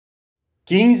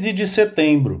15 de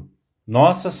setembro,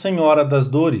 Nossa Senhora das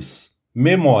Dores,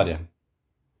 Memória.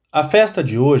 A festa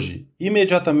de hoje,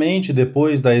 imediatamente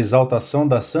depois da exaltação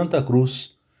da Santa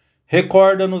Cruz,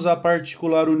 recorda-nos a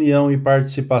particular união e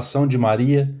participação de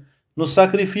Maria no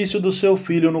sacrifício do seu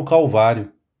Filho no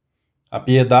Calvário. A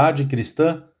piedade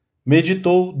cristã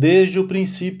meditou desde o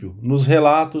princípio nos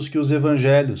relatos que os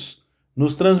evangelhos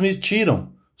nos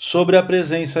transmitiram sobre a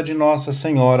presença de Nossa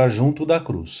Senhora junto da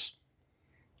cruz.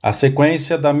 A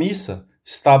sequência da missa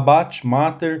Stabat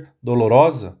Mater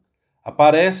Dolorosa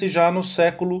aparece já no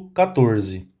século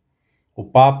XIV. O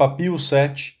Papa Pio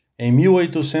VII, em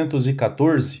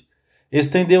 1814,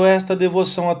 estendeu esta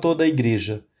devoção a toda a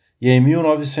Igreja e, em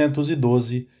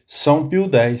 1912, São Pio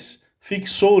X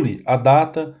fixou-lhe a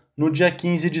data no dia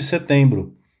 15 de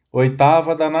setembro,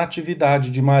 oitava da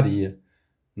Natividade de Maria.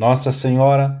 Nossa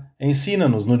Senhora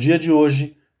ensina-nos no dia de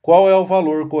hoje qual é o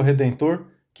valor corredentor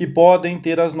que podem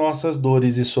ter as nossas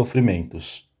dores e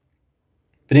sofrimentos.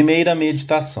 Primeira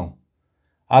meditação.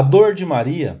 A dor de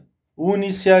Maria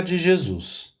une-se à de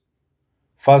Jesus.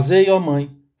 Fazei, ó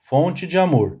Mãe, fonte de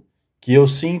amor, que eu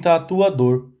sinta a tua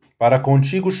dor, para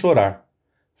contigo chorar.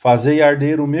 Fazei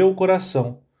arder o meu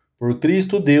coração, por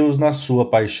Cristo Deus na sua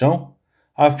paixão,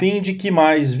 a fim de que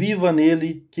mais viva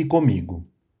nele que comigo.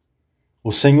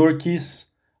 O Senhor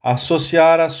quis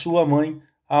associar a sua mãe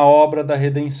à obra da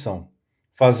redenção,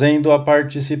 fazendo-a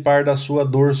participar da sua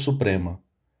dor suprema.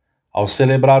 Ao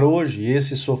celebrar hoje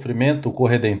esse sofrimento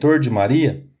corredentor de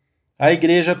Maria, a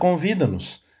Igreja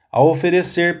convida-nos a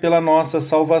oferecer pela nossa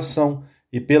salvação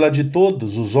e pela de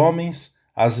todos os homens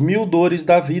as 1000 dores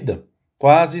da vida,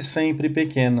 quase sempre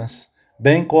pequenas,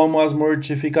 bem como as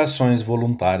mortificações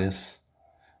voluntárias.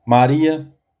 Maria,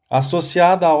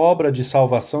 associada à obra de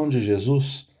salvação de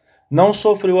Jesus, não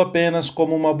sofreu apenas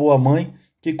como uma boa mãe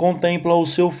que contempla o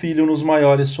seu filho nos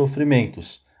maiores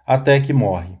sofrimentos, até que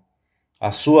morre.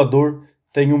 A sua dor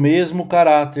tem o mesmo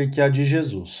caráter que a de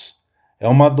Jesus. É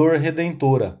uma dor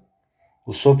redentora.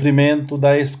 O sofrimento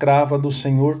da escrava do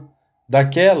Senhor,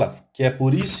 daquela que é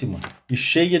puríssima e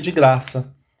cheia de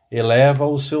graça, eleva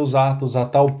os seus atos a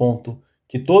tal ponto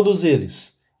que todos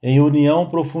eles, em união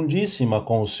profundíssima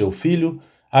com o seu Filho,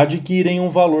 adquirem um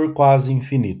valor quase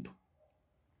infinito.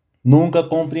 Nunca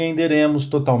compreenderemos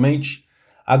totalmente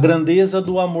a grandeza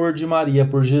do amor de Maria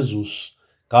por Jesus,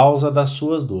 causa das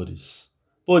suas dores.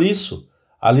 Por isso,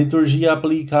 a liturgia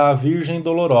aplica à Virgem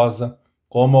Dolorosa,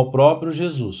 como ao próprio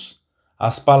Jesus,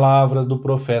 as palavras do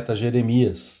profeta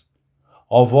Jeremias.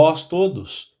 Ó vós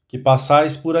todos, que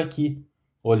passais por aqui,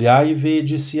 olhai e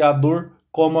vede se há dor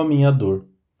como a minha dor.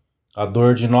 A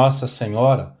dor de Nossa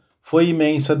Senhora foi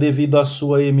imensa devido à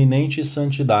sua eminente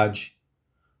santidade.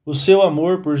 O seu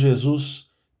amor por Jesus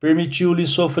permitiu-lhe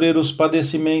sofrer os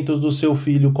padecimentos do seu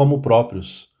Filho como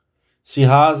próprios. Se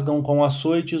rasgam com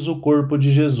açoites o corpo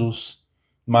de Jesus.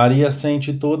 Maria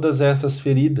sente todas essas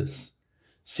feridas.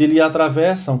 Se lhe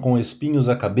atravessam com espinhos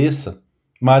a cabeça,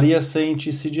 Maria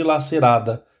sente-se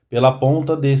dilacerada pela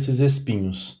ponta desses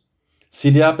espinhos.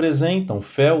 Se lhe apresentam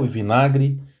fel e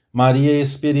vinagre, Maria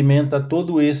experimenta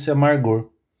todo esse amargor.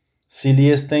 Se lhe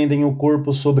estendem o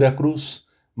corpo sobre a cruz,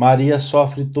 Maria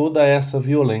sofre toda essa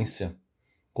violência.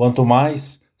 Quanto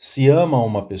mais se ama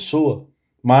uma pessoa,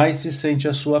 mais se sente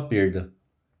a sua perda.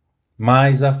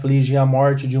 Mais aflige a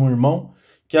morte de um irmão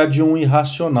que a de um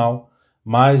irracional,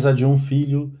 mais a de um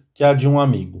filho que a de um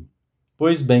amigo.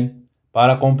 Pois bem,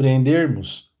 para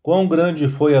compreendermos quão grande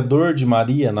foi a dor de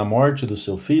Maria na morte do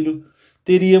seu filho,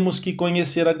 teríamos que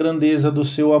conhecer a grandeza do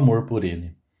seu amor por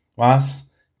ele.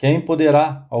 Mas quem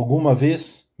poderá, alguma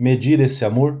vez, medir esse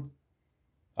amor?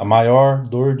 A maior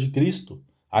dor de Cristo,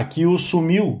 a que o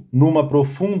sumiu numa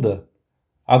profunda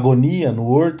agonia no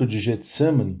horto de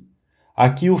Getsemane, a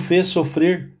que o fez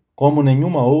sofrer como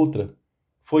nenhuma outra,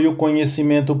 foi o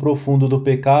conhecimento profundo do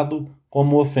pecado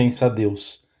como ofensa a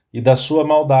Deus e da sua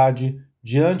maldade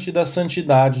diante da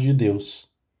santidade de Deus.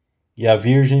 E a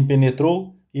Virgem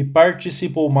penetrou e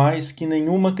participou mais que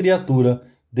nenhuma criatura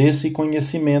desse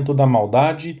conhecimento da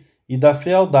maldade e da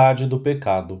fealdade do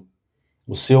pecado.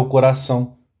 O seu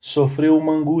coração sofreu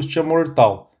uma angústia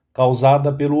mortal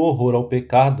causada pelo horror ao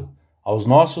pecado, aos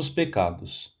nossos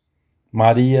pecados.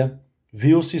 Maria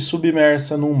viu-se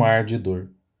submersa num mar de dor.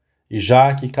 E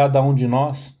já que cada um de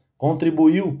nós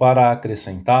contribuiu para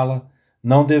acrescentá-la,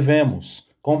 não devemos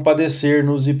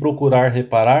compadecer-nos e procurar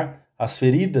reparar as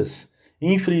feridas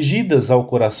infligidas ao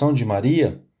coração de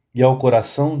Maria e ao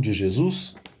coração de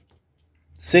Jesus?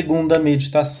 Segunda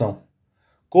meditação.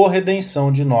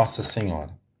 Corredenção de Nossa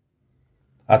Senhora.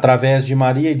 Através de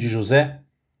Maria e de José,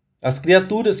 as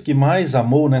criaturas que mais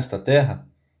amou nesta terra,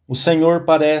 o Senhor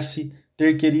parece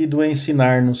ter querido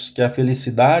ensinar-nos que a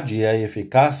felicidade e a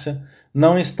eficácia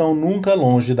não estão nunca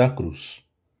longe da cruz.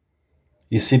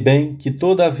 E se bem que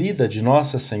toda a vida de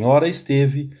Nossa Senhora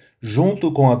esteve,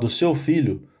 junto com a do seu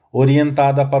filho,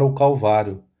 orientada para o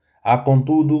Calvário, há,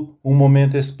 contudo, um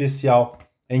momento especial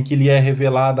em que lhe é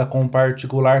revelada com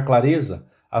particular clareza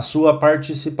a sua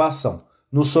participação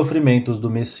nos sofrimentos do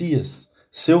Messias,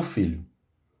 seu filho.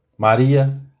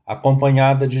 Maria,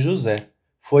 acompanhada de José,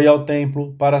 foi ao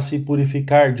templo para se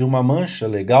purificar de uma mancha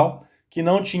legal que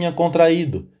não tinha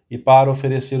contraído e para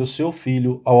oferecer o seu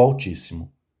filho ao Altíssimo.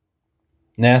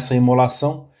 Nessa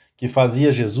imolação que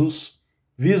fazia Jesus,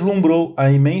 vislumbrou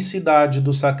a imensidade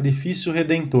do sacrifício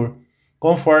redentor,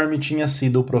 conforme tinha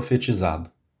sido profetizado.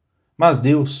 Mas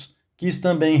Deus quis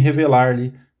também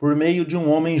revelar-lhe, por meio de um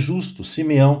homem justo,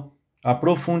 Simeão, a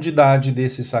profundidade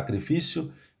desse sacrifício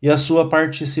e a sua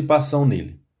participação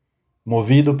nele.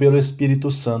 Movido pelo Espírito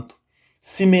Santo,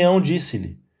 Simeão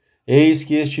disse-lhe: Eis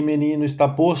que este menino está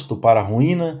posto para a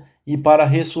ruína e para a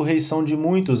ressurreição de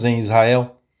muitos em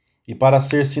Israel, e para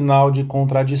ser sinal de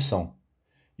contradição.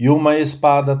 E uma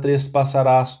espada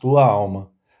trespassará a tua alma,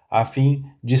 a fim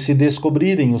de se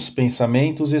descobrirem os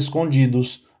pensamentos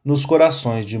escondidos nos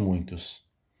corações de muitos.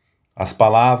 As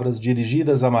palavras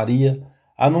dirigidas a Maria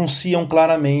anunciam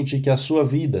claramente que a sua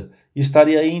vida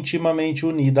estaria intimamente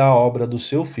unida à obra do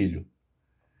seu filho.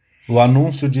 O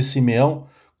anúncio de Simeão,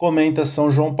 comenta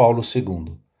São João Paulo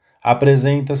II,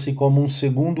 apresenta-se como um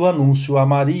segundo anúncio a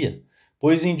Maria,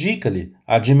 pois indica-lhe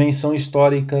a dimensão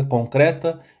histórica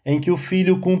concreta em que o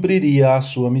filho cumpriria a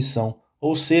sua missão,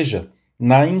 ou seja,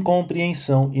 na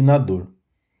incompreensão e na dor.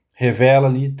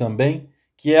 Revela-lhe também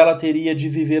que ela teria de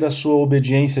viver a sua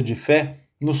obediência de fé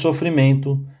no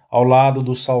sofrimento, ao lado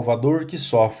do Salvador que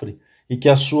sofre, e que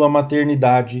a sua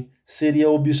maternidade seria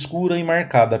obscura e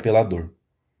marcada pela dor.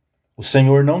 O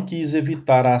Senhor não quis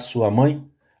evitar à sua mãe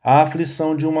a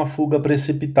aflição de uma fuga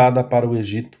precipitada para o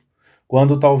Egito,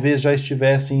 quando talvez já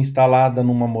estivesse instalada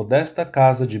numa modesta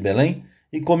casa de Belém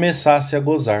e começasse a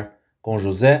gozar, com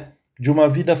José, de uma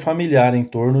vida familiar em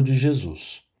torno de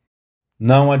Jesus.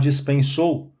 Não a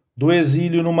dispensou do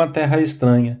exílio numa terra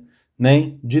estranha,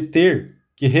 nem de ter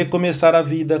que recomeçar a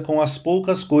vida com as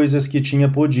poucas coisas que tinha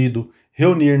podido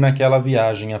reunir naquela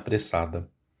viagem apressada.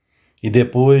 E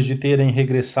depois de terem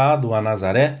regressado a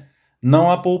Nazaré, não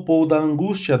a poupou da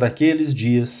angústia daqueles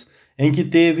dias em que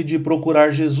teve de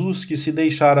procurar Jesus que se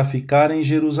deixara ficar em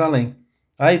Jerusalém,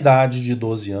 à idade de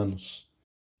 12 anos.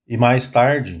 E mais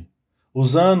tarde,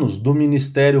 os anos do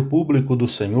ministério público do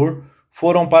Senhor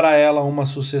foram para ela uma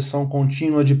sucessão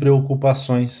contínua de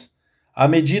preocupações, à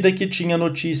medida que tinha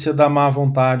notícia da má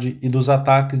vontade e dos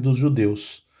ataques dos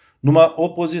judeus, numa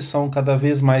oposição cada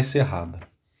vez mais cerrada.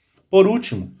 Por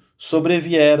último,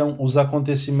 sobrevieram os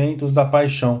acontecimentos da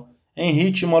paixão em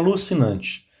ritmo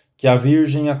alucinante, que a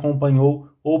Virgem acompanhou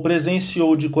ou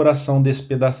presenciou de coração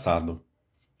despedaçado.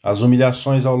 As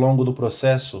humilhações ao longo do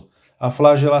processo, a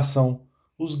flagelação,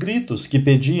 os gritos que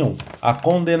pediam a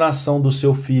condenação do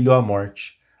seu filho à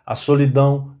morte, a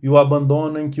solidão e o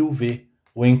abandono em que o vê,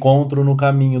 o encontro no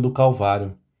caminho do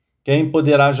Calvário. Quem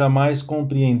poderá jamais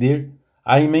compreender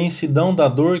a imensidão da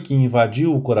dor que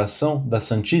invadiu o coração da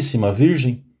Santíssima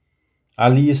Virgem?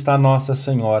 Ali está Nossa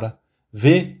Senhora,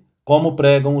 vê como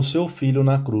pregam o seu filho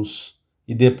na cruz,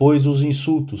 e depois os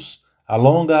insultos, a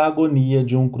longa agonia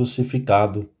de um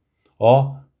crucificado.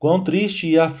 Ó, quão triste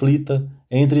e aflita,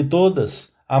 entre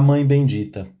todas, a mãe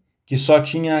bendita, que só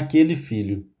tinha aquele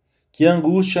filho. Que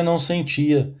angústia não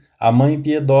sentia a mãe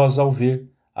piedosa ao ver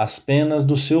as penas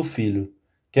do seu filho.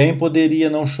 Quem poderia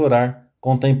não chorar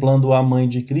contemplando a mãe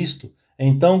de Cristo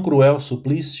em tão cruel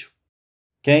suplício?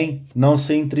 Quem não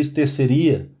se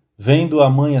entristeceria vendo a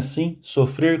mãe assim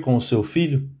sofrer com o seu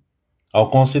filho?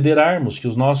 Ao considerarmos que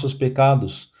os nossos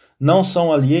pecados não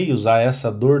são alheios a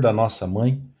essa dor da nossa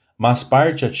mãe, mas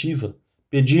parte ativa,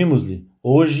 pedimos-lhe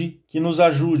hoje que nos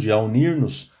ajude a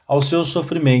unir-nos aos seus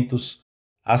sofrimentos,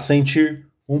 a sentir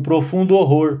um profundo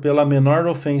horror pela menor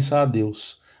ofensa a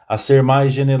Deus, a ser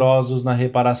mais generosos na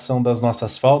reparação das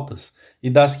nossas faltas e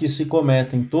das que se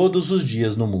cometem todos os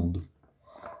dias no mundo.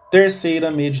 Terceira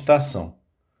meditação: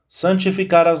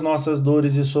 santificar as nossas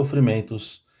dores e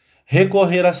sofrimentos,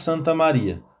 recorrer a Santa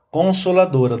Maria,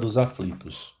 consoladora dos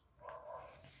aflitos.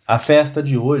 A festa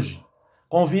de hoje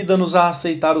convida-nos a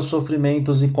aceitar os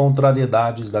sofrimentos e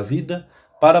contrariedades da vida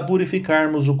para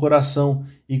purificarmos o coração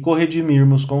e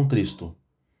corredimirmos com Cristo.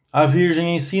 A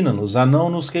Virgem ensina-nos a não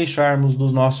nos queixarmos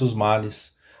dos nossos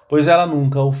males, pois ela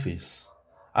nunca o fez.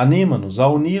 Anima-nos a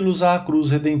uni-los à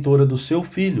cruz redentora do seu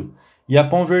Filho e a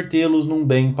convertê-los num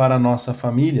bem para a nossa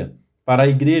família, para a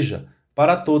Igreja,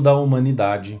 para toda a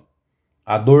humanidade.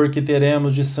 A dor que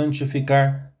teremos de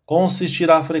santificar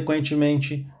consistirá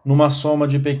frequentemente numa soma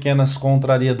de pequenas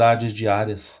contrariedades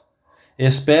diárias.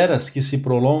 Esperas que se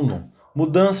prolongam,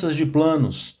 mudanças de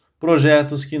planos,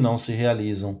 projetos que não se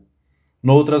realizam.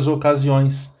 Noutras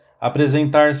ocasiões,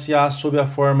 apresentar-se-á sob a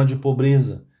forma de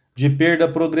pobreza, de perda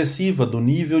progressiva do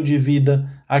nível de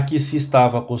vida a que se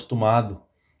estava acostumado,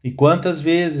 e quantas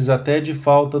vezes até de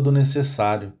falta do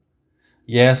necessário.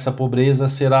 E essa pobreza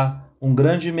será um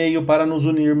grande meio para nos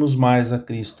unirmos mais a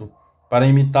Cristo, para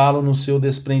imitá-lo no seu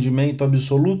desprendimento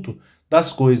absoluto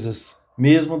das coisas,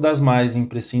 mesmo das mais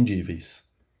imprescindíveis.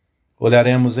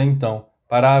 Olharemos então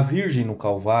para a Virgem no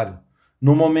Calvário,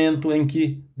 no momento em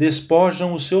que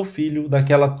despojam o seu filho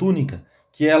daquela túnica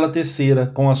que ela tecera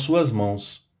com as suas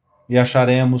mãos, e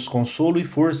acharemos consolo e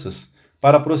forças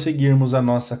para prosseguirmos a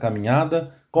nossa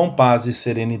caminhada com paz e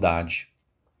serenidade.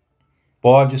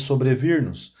 Pode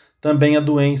sobrevir-nos também a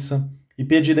doença e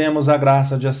pediremos a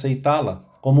graça de aceitá-la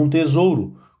como um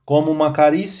tesouro, como uma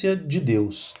carícia de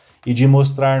Deus, e de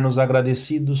mostrar-nos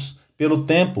agradecidos pelo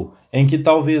tempo em que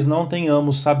talvez não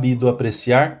tenhamos sabido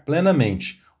apreciar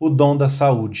plenamente o dom da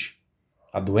saúde.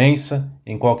 A doença,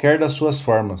 em qualquer das suas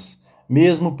formas,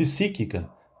 mesmo psíquica,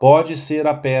 pode ser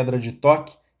a pedra de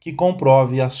toque que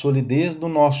comprove a solidez do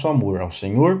nosso amor ao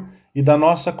Senhor e da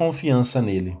nossa confiança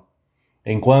nele.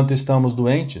 Enquanto estamos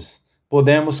doentes,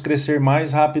 podemos crescer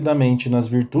mais rapidamente nas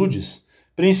virtudes,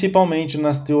 principalmente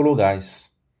nas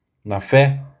teologais. Na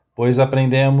fé, pois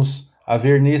aprendemos a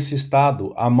ver nesse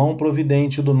estado a mão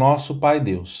providente do nosso Pai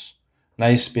Deus.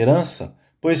 Na esperança,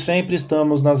 pois sempre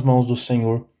estamos nas mãos do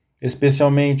Senhor,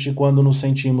 especialmente quando nos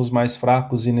sentimos mais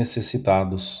fracos e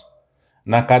necessitados.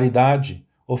 Na caridade,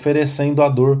 oferecendo a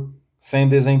dor,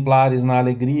 sendo exemplares na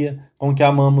alegria com que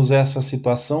amamos essa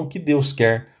situação que Deus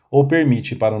quer ou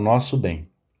permite para o nosso bem.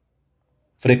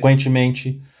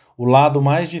 Frequentemente, o lado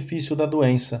mais difícil da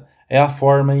doença é a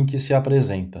forma em que se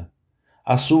apresenta.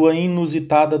 A sua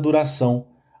inusitada duração,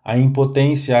 a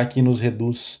impotência a que nos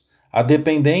reduz, a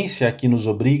dependência a que nos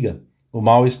obriga, o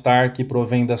mal-estar que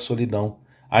provém da solidão,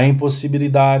 a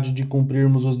impossibilidade de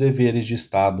cumprirmos os deveres de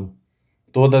Estado.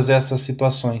 Todas essas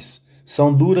situações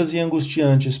são duras e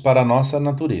angustiantes para a nossa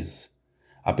natureza.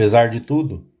 Apesar de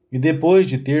tudo, e depois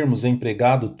de termos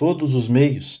empregado todos os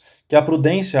meios que a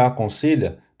prudência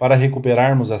aconselha para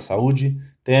recuperarmos a saúde,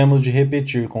 temos de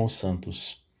repetir com os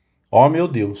santos: ó meu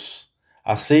Deus,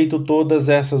 aceito todas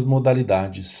essas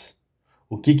modalidades.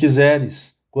 O que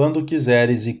quiseres, quando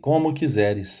quiseres e como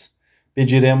quiseres.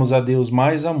 Pediremos a Deus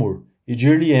mais amor e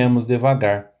dir-lhe-emos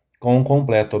devagar, com um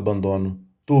completo abandono: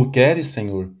 tu o queres,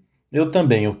 Senhor? Eu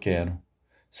também o quero.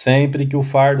 Sempre que o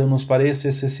fardo nos pareça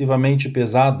excessivamente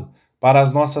pesado para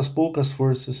as nossas poucas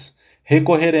forças,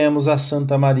 recorreremos a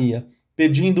Santa Maria,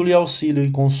 pedindo-lhe auxílio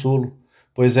e consolo,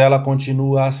 pois ela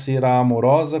continua a ser a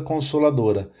amorosa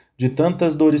consoladora de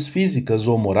tantas dores físicas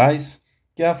ou morais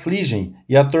que afligem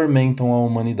e atormentam a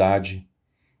humanidade.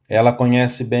 Ela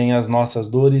conhece bem as nossas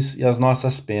dores e as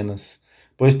nossas penas,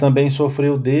 pois também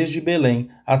sofreu desde Belém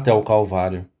até o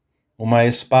Calvário. Uma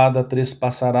espada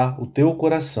trespassará o teu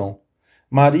coração.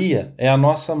 Maria é a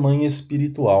nossa mãe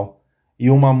espiritual, e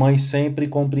uma mãe sempre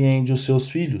compreende os seus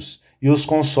filhos e os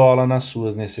consola nas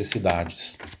suas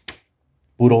necessidades.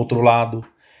 Por outro lado,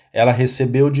 ela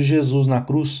recebeu de Jesus na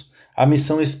cruz a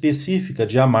missão específica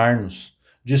de amar-nos,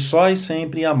 de só e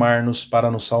sempre amar-nos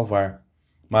para nos salvar.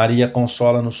 Maria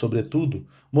consola-nos sobretudo,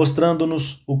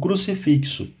 mostrando-nos o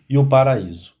crucifixo e o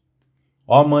paraíso.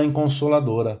 Ó Mãe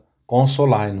Consoladora,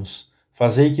 consolai-nos.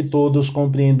 Fazei que todos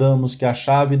compreendamos que a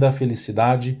chave da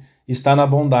felicidade está na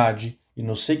bondade e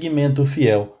no seguimento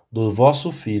fiel do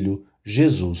vosso Filho,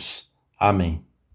 Jesus. Amém.